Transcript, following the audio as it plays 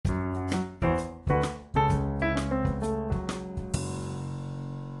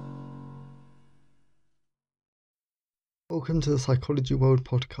Welcome to the Psychology World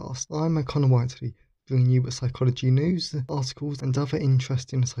podcast. I'm Connor Whiteley, bringing you psychology news, articles, and other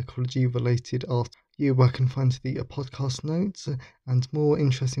interesting psychology-related articles. You can find the podcast notes and more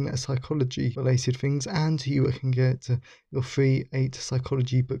interesting psychology-related things, and you can get your free 8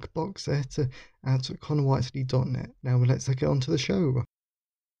 psychology book box set at connorwhiteley.net. Now let's get on to the show.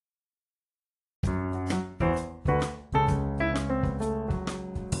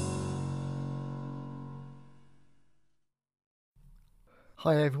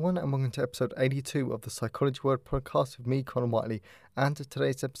 Hi everyone, and welcome to episode 82 of the Psychology World podcast with me, Connor Whiteley. And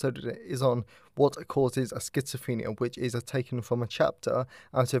today's episode is on what causes a schizophrenia, which is taken from a chapter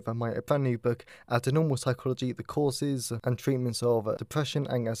out of my brand new book, As a Normal Psychology, the Causes and Treatments of Depression,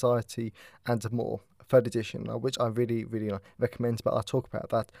 Anxiety, and More. Third edition, which I really recommend, but I'll talk about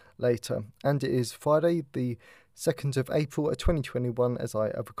that later. And it is Friday, the 2nd of April 2021 as I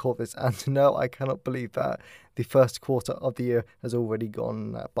record this, and no, I cannot believe that the first quarter of the year has already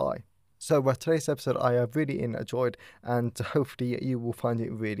gone by. So today's episode I have really enjoyed, and hopefully you will find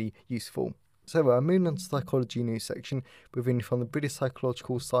it really useful. So moving on to the psychology news section, we're reading from the British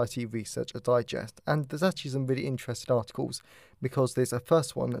Psychological Society Research Digest, and there's actually some really interesting articles, because there's a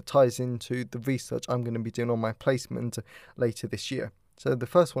first one that ties into the research I'm going to be doing on my placement later this year. So the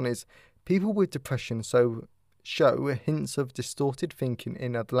first one is, people with depression show hints of distorted thinking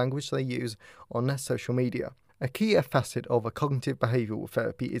in the language they use on social media. A key facet of cognitive behavioural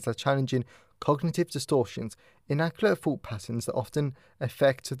therapy is challenging cognitive distortions, inaccurate thought patterns that often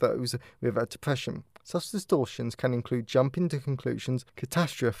affect those with depression. Such distortions can include jumping to conclusions,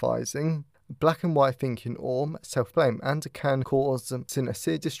 catastrophizing, black and white thinking, or self-blame, and can cause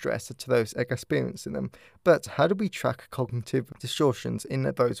sincere distress to those experiencing them. But how do we track cognitive distortions in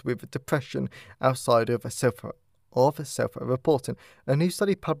those with depression outside of self-reporting? A new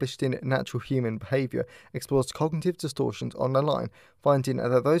study published in Natural Human Behavior explores cognitive distortions on the line, finding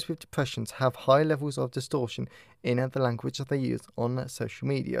that those with depressions have high levels of distortion in the language that they use on social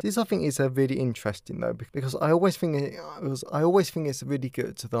media. This, I think, is really interesting though, because I always think it's really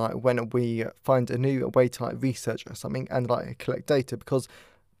good to when we find a new way to research something and collect data, because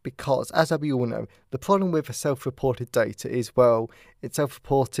as we all know, the problem with self-reported data is, well, it's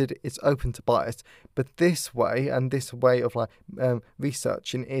self-reported, it's open to bias, but this way of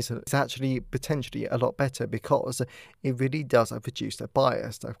researching is actually potentially a lot better, because it really does reduce the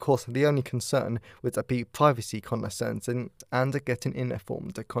bias. Of course, the only concern would be privacy concerns and getting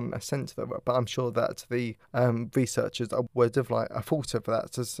informed consent, but I'm sure that the researchers would have thought of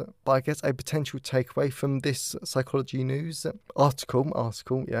that. But I guess a potential takeaway from this psychology news article,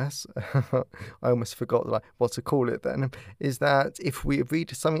 yes, I almost forgot what to call it then, is that if we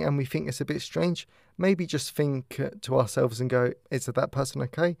read something and we think it's a bit strange, maybe just think to ourselves and go, is that person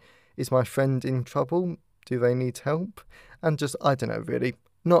okay? Is my friend in trouble? Do they need help? And just, I don't know, really,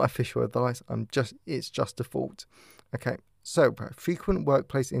 not official advice, it's just a thought. Okay, so frequent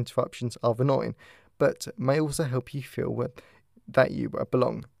workplace interruptions are annoying, but may also help you feel that you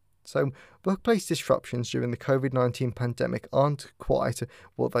belong. So, workplace disruptions during the COVID-19 pandemic aren't quite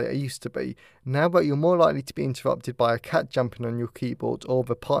what they used to be. Now that you're more likely to be interrupted by a cat jumping on your keyboard or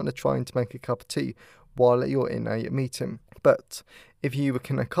the partner trying to make a cup of tea while you're in a meeting. But if you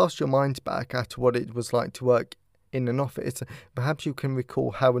can cast your mind back at what it was like to work in an office, perhaps you can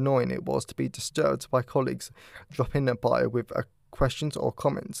recall how annoying it was to be disturbed by colleagues dropping by with questions or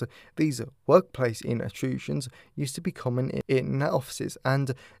comments. These workplace intrusions used to be common in offices,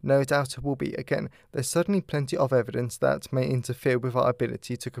 and no doubt will be again. There's certainly plenty of evidence that may interfere with our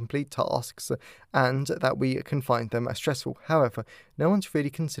ability to complete tasks, and that we can find them stressful. However, no one's really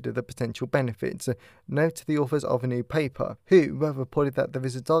considered the potential benefits. Note the authors of a new paper, who reported that there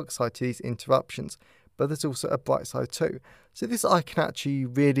is a dark side to these interruptions, but there's also a bright side too. So this I can actually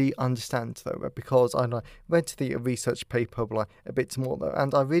really understand though, because I read the research paper a bit more though,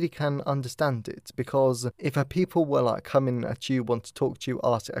 and I really can understand it, because if people were coming at you, want to talk to you,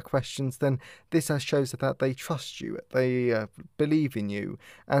 ask questions, then this shows that they trust you, they believe in you,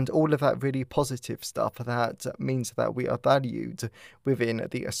 and all of that really positive stuff that means that we are valued within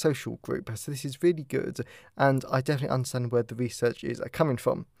the social group. So this is really good, and I definitely understand where the research is coming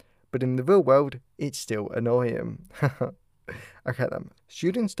from. But in the real world, it's still annoying. Okay then,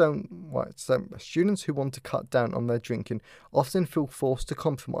 students who want to cut down on their drinking often feel forced to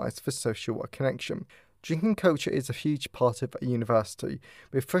compromise for social connection. Drinking culture is a huge part of a university,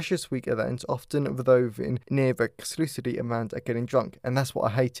 with Freshers' Week events often revolving near exclusively around getting drunk, and that's what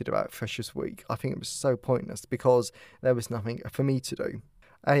I hated about Freshers' Week. I think it was so pointless because there was nothing for me to do.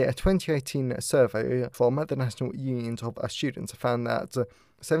 A 2018 survey from the National Unions of Students found that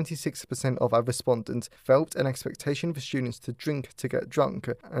 76% of our respondents felt an expectation for students to drink to get drunk,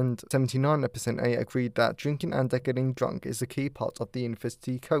 and 79% agreed that drinking and getting drunk is a key part of the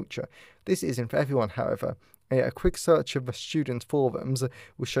university culture. This isn't for everyone, however. A quick search of student forums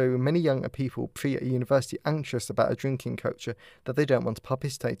will show many young people pre-university anxious about a drinking culture that they don't want to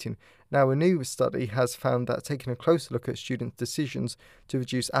participate in. Now, a new study has found that taking a closer look at students' decisions to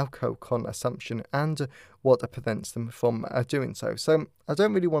reduce alcohol consumption and what prevents them from doing so. So, I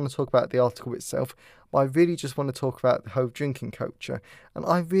don't really want to talk about the article itself, but I really just want to talk about the whole drinking culture. And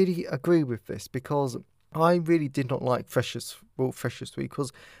I really agree with this because I really did not like Freshers Week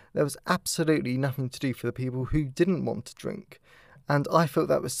because there was absolutely nothing to do for the people who didn't want to drink. And I felt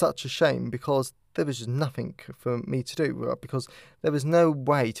that was such a shame because there was just nothing for me to do, because there was no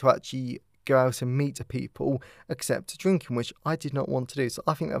way to actually go out and meet people except drinking, which I did not want to do. So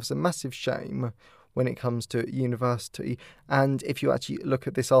I think that was a massive shame when it comes to university. And if you actually look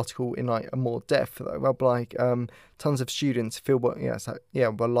at this article in like a more depth, though, tons of students feel I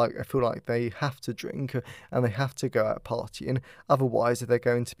feel like they have to drink and they have to go out partying, otherwise they're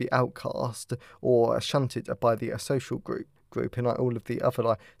going to be outcast or shunted by the social group and like all of the other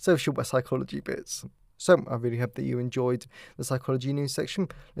like social psychology bits. So I really hope that you enjoyed the psychology news section.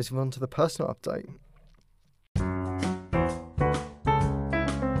 Let's move on to the personal update.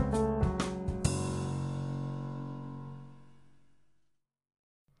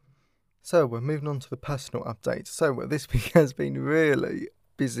 So we're moving on to the personal update. So this week has been really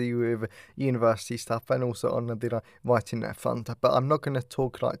busy with university stuff and also on the writing front, but I'm not going to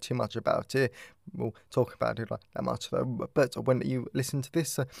talk like too much about it. We'll talk about it like that much though. But when you listen to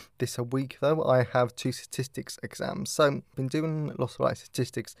this week though, I have 2 statistics exams. So I've been doing lots of like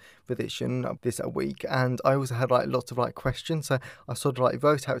statistics revision this week, and I also had like lots of like questions. So I sort of like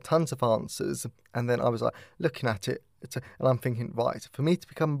wrote out tons of answers, and then I was like looking at it. And I'm thinking, right, for me to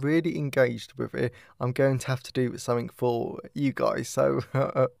become really engaged with it, I'm going to have to do something for you guys. So,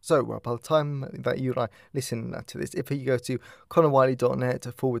 by the time that you like listen to this, if you go to connorwiley.net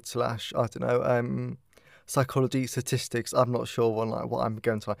 / I don't know, psychology statistics, I'm not sure on like what I'm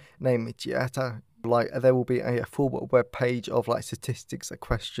going to name it yet. There will be a full web page of like statistics,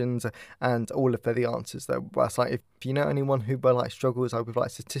 questions, and all of the answers. Though, it's like if you know anyone who struggles with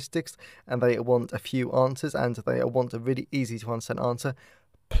like statistics and they want a few answers and they want a really easy to understand answer,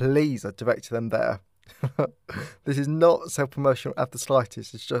 please direct them there. This is not self-promotional at the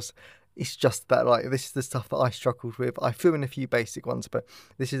slightest. It's just that like this is the stuff that I struggled with. I threw in a few basic ones, but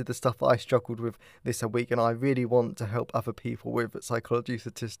this is the stuff that I struggled with this week, and I really want to help other people with psychology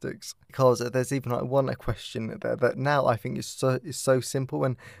statistics, because there's even like one question there that now I think is so simple,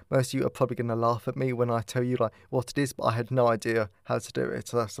 and most of you are probably going to laugh at me when I tell you like what it is, but I had no idea how to do it.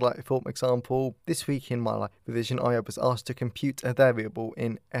 So that's like, for example, this week in my revision, I was asked to compute a variable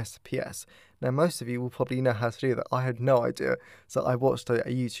in SPS. Now, most of you will probably know how to do that. I had no idea, so I watched a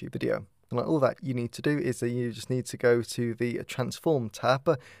YouTube video. And all that you need to do is that you just need to go to the Transform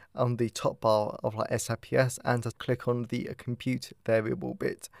tab on the top bar of SPSS and click on the compute variable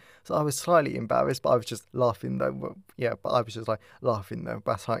bit. So I was slightly embarrassed, but I was just laughing though. Laughing though.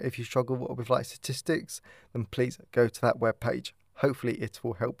 But if you struggle with statistics, then please go to that web page. Hopefully it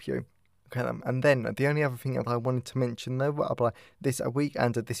will help you. Okay, and then the only other thing that I wanted to mention though about this week,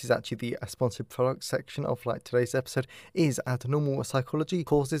 and this is actually the sponsored product section of today's episode, is Normal Psychology,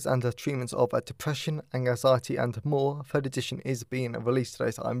 Causes and Treatments of Depression, Anxiety and More. Third edition is being released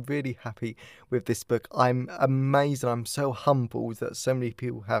today, so I'm really happy with this book. I'm amazed and I'm so humbled that so many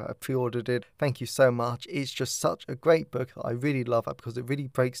people have pre-ordered it. Thank you so much. It's just such a great book. I really love it because it really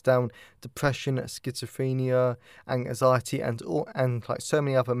breaks down depression, schizophrenia, anxiety and so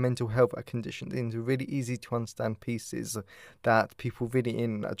many other mental health conditions into really easy to understand pieces that people really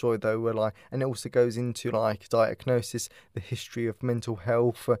enjoy though. And it also goes into diagnosis, the history of mental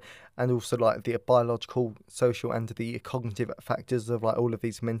health, and also the biological, social and the cognitive factors of all of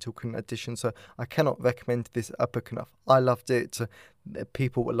these mental conditions. So I cannot recommend this book enough. I loved it.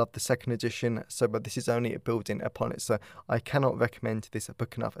 People will love the second edition, but this is only building upon it. So I cannot recommend this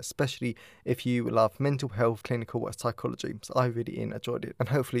book enough, especially if you love mental health, clinical psychology. So I really enjoyed it, and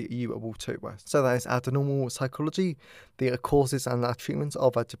hopefully you will too. So that is Normal Psychology, the causes and treatments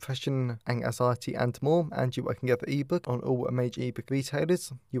of depression, anxiety and more. And you can get the ebook on all major ebook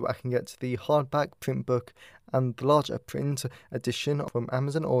retailers. You can get the hardback print book and the larger print edition from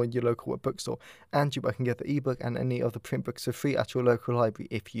Amazon or your local bookstore. And you can get the ebook and any other print books for free at your local library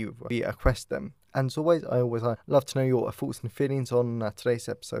if you request them. And as always, I love to know your thoughts and feelings on today's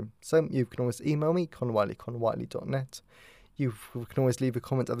episode. So you can always email me, connorwiley@connorwiley.net. You can always leave a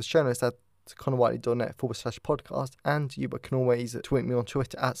comment at the show notes at connorwhiteley.net/podcast, and you can always tweet me on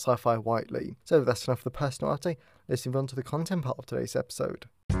Twitter at sci-fi whiteley. So that's enough of the personal update. Let's move on to the content part of today's episode.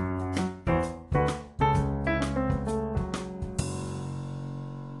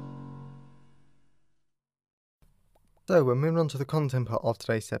 So we're moving on to the content part of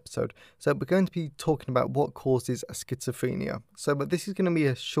today's episode. So we're going to be talking about what causes schizophrenia. So but this is going to be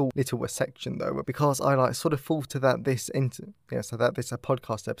a short little section though, because I sort of thought that this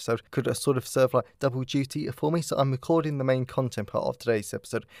podcast episode could sort of serve like double duty for me. So I'm recording the main content part of today's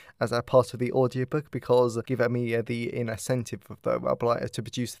episode as a part of the audiobook, because give me the incentive though I'd like to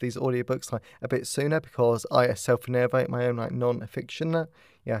produce these audiobooks like a bit sooner, because I self-narrate my own like non-fiction.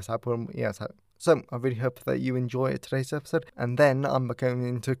 So I really hope that you enjoy today's episode, and then I'm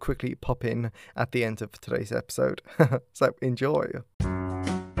going to quickly pop in at the end of today's episode. So enjoy.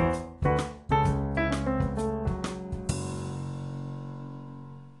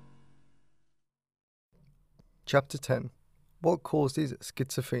 Chapter 10. What causes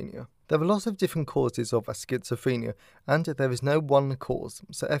schizophrenia? There are lots of different causes of schizophrenia, and there is no one cause,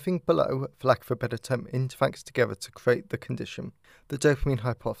 so everything below, for lack of a better term, interacts together to create the condition. The dopamine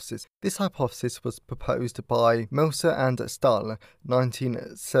hypothesis. This hypothesis was proposed by Meltzer and Stahl,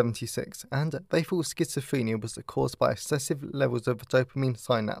 1976, and they thought schizophrenia was caused by excessive levels of dopamine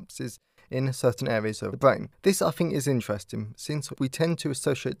synapses in certain areas of the brain. This I think is interesting, since we tend to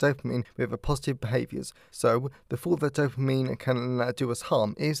associate dopamine with positive behaviours, so the thought that dopamine can do us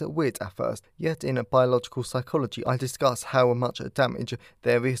harm is weird at first. Yet in biological psychology I discuss how much damage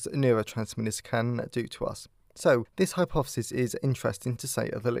various neurotransmitters can do to us. So this hypothesis is interesting to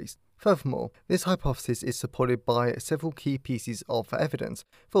say the least. Furthermore, this hypothesis is supported by several key pieces of evidence.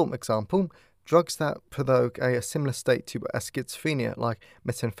 For example, drugs that provoke a similar state to schizophrenia, like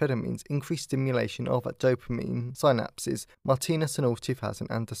methamphetamines, increase stimulation of dopamine synapses, Martinez et al.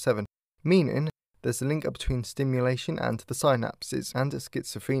 2007, meaning there's a link between stimulation and the synapses and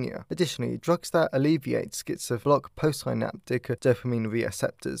schizophrenia. Additionally, drugs that alleviate schizophrenia block postsynaptic dopamine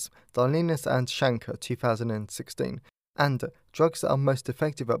receptors, Darlinus and Shankar 2016. And drugs that are most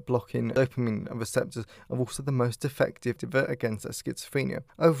effective at blocking dopamine receptors are also the most effective against schizophrenia.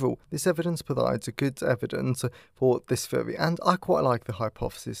 Overall, this evidence provides a good evidence for this theory, and I quite like the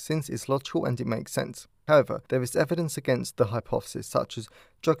hypothesis since it's logical and it makes sense. However, there is evidence against the hypothesis, such as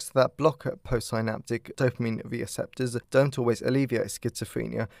drugs that block postsynaptic dopamine receptors don't always alleviate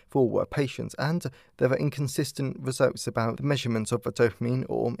schizophrenia for patients, and there are inconsistent results about the measurements of dopamine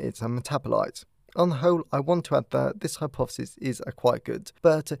or its metabolites. On the whole, I want to add that this hypothesis is quite good,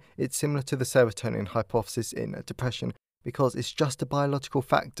 but it's similar to the serotonin hypothesis in depression, because it's just a biological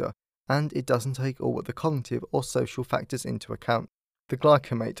factor, and it doesn't take all the cognitive or social factors into account. The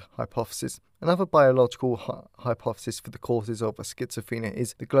glycomate hypothesis. Another biological hypothesis for the causes of schizophrenia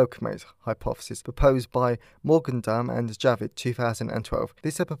is the glucomate hypothesis, proposed by Morgenthau and Javid 2012.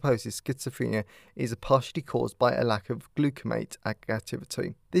 This proposes schizophrenia is partially caused by a lack of glucomate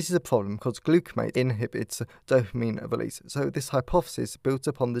activity. This is a problem because glucomate inhibits dopamine release, so this hypothesis builds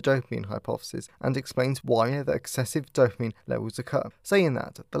upon the dopamine hypothesis and explains why the excessive dopamine levels occur, saying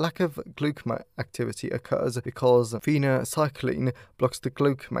that the lack of glucomate activity occurs because phencyclidine blocks the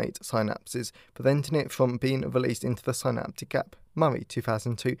glucomate synapses, preventing it from being released into the synaptic gap. Murray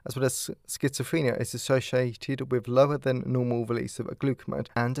 2002, as well as schizophrenia is associated with lower than normal release of glucamate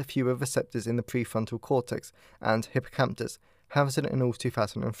and fewer receptors in the prefrontal cortex and hippocampus. Harrison et al.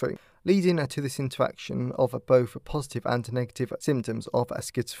 2003, leading to this interaction of both positive and negative symptoms of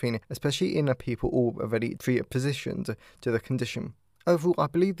schizophrenia, especially in people already predisposed to the condition. Overall, I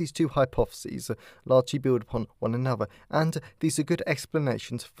believe these two hypotheses largely build upon one another, and these are good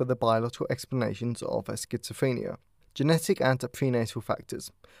explanations for the biological explanations of schizophrenia. Genetic and prenatal factors.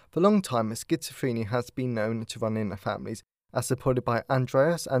 For a long time, schizophrenia has been known to run in families, as supported by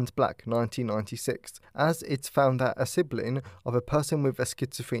Andreas and Black 1996, as it's found that a sibling of a person with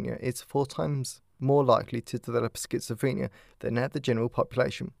schizophrenia is 4 times more likely to develop schizophrenia than the general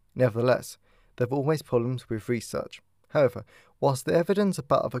population. Nevertheless, there are always problems with research. However, whilst the evidence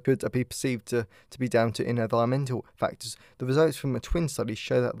above could be perceived to be down to environmental factors, the results from a twin study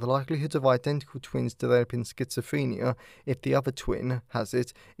show that the likelihood of identical twins developing schizophrenia if the other twin has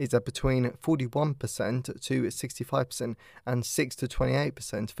it is between 41% to 65% and 6 to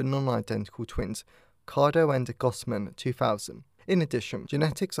 28% for non-identical twins. Cardo and Gossman 2000. In addition,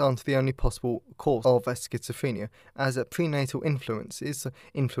 genetics aren't the only possible cause of schizophrenia, as prenatal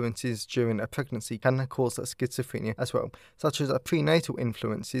influences during a pregnancy can cause schizophrenia as well, such as prenatal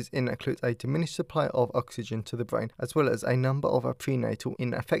influences include a diminished supply of oxygen to the brain, as well as a number of prenatal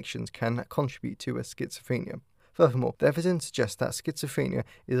infections can contribute to schizophrenia. Furthermore, the evidence suggests that schizophrenia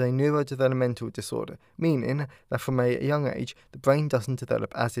is a neurodevelopmental disorder, meaning that from a young age, the brain doesn't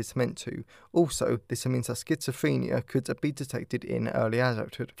develop as it's meant to. Also, this means that schizophrenia could be detected in early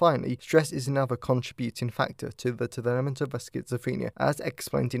adulthood. Finally, stress is another contributing factor to the development of schizophrenia. As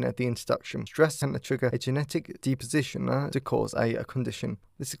explained in the introduction, stress can trigger a genetic deposition to cause a condition.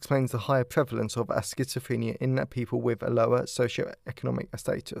 This explains the higher prevalence of schizophrenia in people with a lower socioeconomic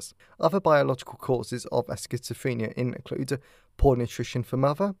status. Other biological causes of schizophrenia include poor nutrition for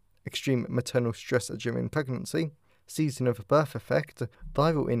mother, extreme maternal stress during pregnancy, season of birth effect,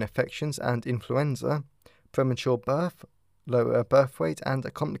 viral infections and influenza, premature birth, lower birth weight,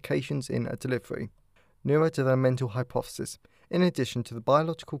 and complications in delivery. Neurodevelopmental hypothesis. In addition to the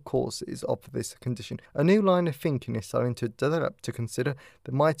biological causes of this condition, a new line of thinking is starting to develop to consider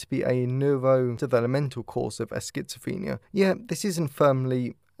there might be a neurodevelopmental cause of schizophrenia. Yet, this isn't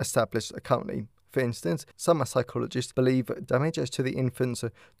firmly established currently. For instance, some psychologists believe damage to the infant's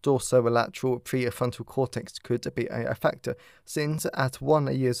dorsolateral prefrontal cortex could be a factor, since at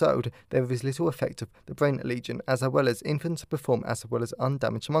 1 year old there is little effect of the brain lesion, as well as infants perform as well as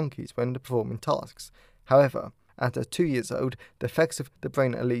undamaged monkeys when performing tasks. However, at 2 years old, the effects of the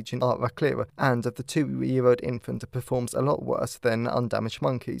brain lesion are clearer, and the 2-year-old infant performs a lot worse than undamaged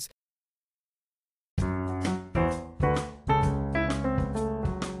monkeys.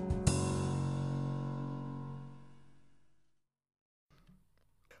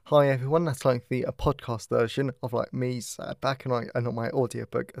 Hi everyone, that's like the podcast version of me sat back and not my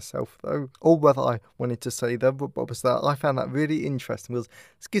audiobook itself though. Or whether I wanted to say that was that I found that really interesting was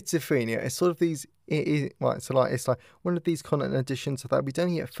schizophrenia. It's sort of these, it's like one of these content additions that we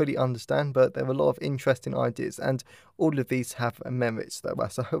don't yet fully understand, but there are a lot of interesting ideas and all of these have merits though.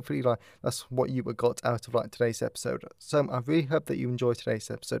 So hopefully that's what you got out of today's episode. So I really hope that you enjoyed today's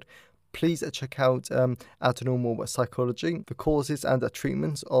episode. Please check out Abnormal Psychology, the causes and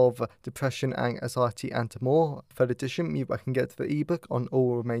treatments of depression, anxiety, and more. Third edition, you can get the ebook on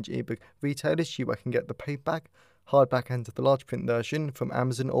all major ebook retailers. You can get the paperback, hardback, and the large print version from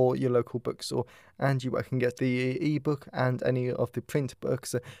Amazon or your local bookstore. And you can get the ebook and any of the print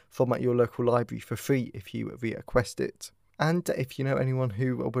books from your local library for free if you request it. And if you know anyone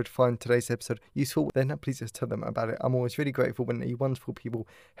who would find today's episode useful, then please just tell them about it. I'm always really grateful when you wonderful people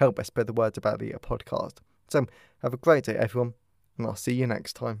help us spread the word about the podcast. So have a great day, everyone, and I'll see you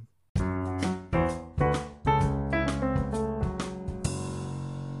next time.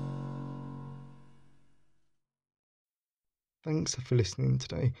 Thanks for listening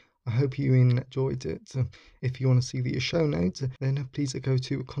today. I hope you enjoyed it. If you want to see the show notes, then please go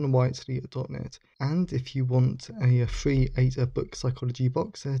to connorwhiteley.net. And if you want a free 8-book psychology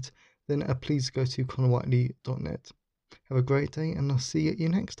box set, then please go to connorwhiteley.net. Have a great day, and I'll see you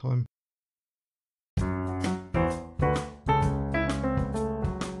next time.